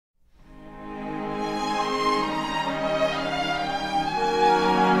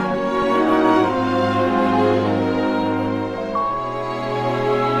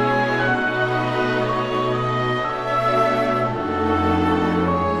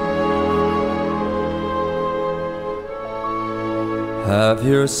Have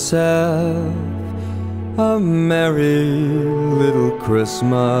yourself a merry little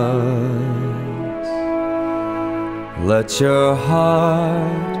Christmas. Let your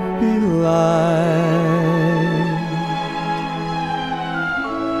heart be light.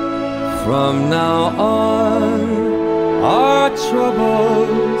 From now on, our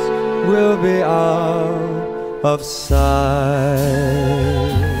troubles will be out of sight.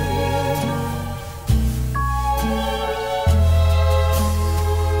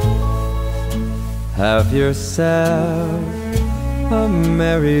 Have yourself a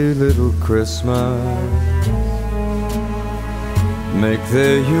merry little Christmas. Make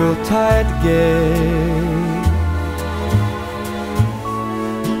the Yuletide gay.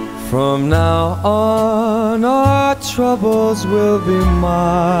 From now on, our troubles will be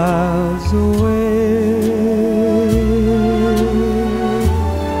miles away.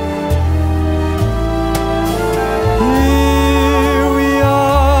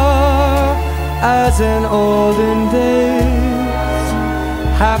 As in olden days,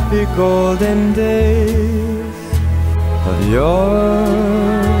 happy golden days of yore.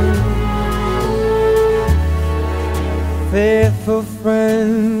 Faithful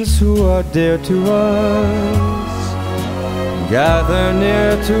friends who are dear to us, gather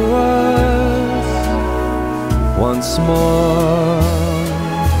near to us once more.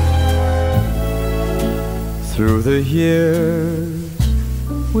 Through the years,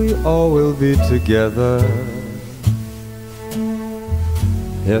 we all will be together,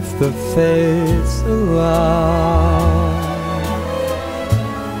 if the fates allow.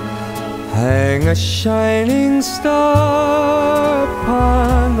 Hang a shining star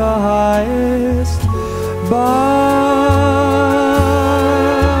upon the highest bough,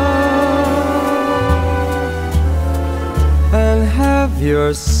 and have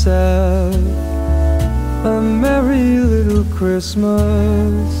yourself a merry little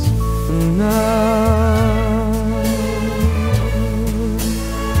Christmas now.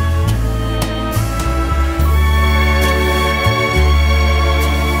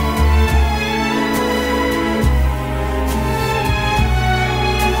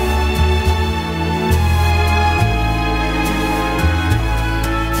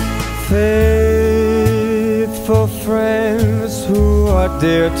 Faithful friends who are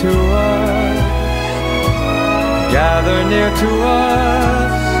dear to us, gather near to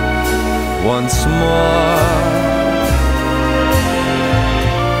us once more.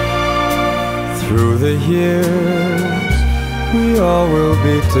 Through the years, we all will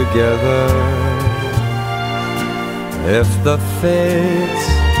be together, if the fates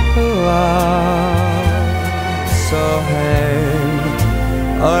allow. So hang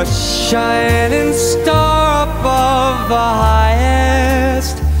a shining star above the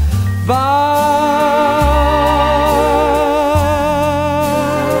highest bough,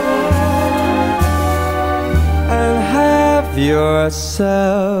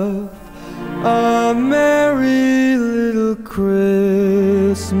 yourself a merry little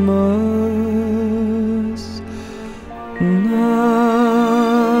Christmas.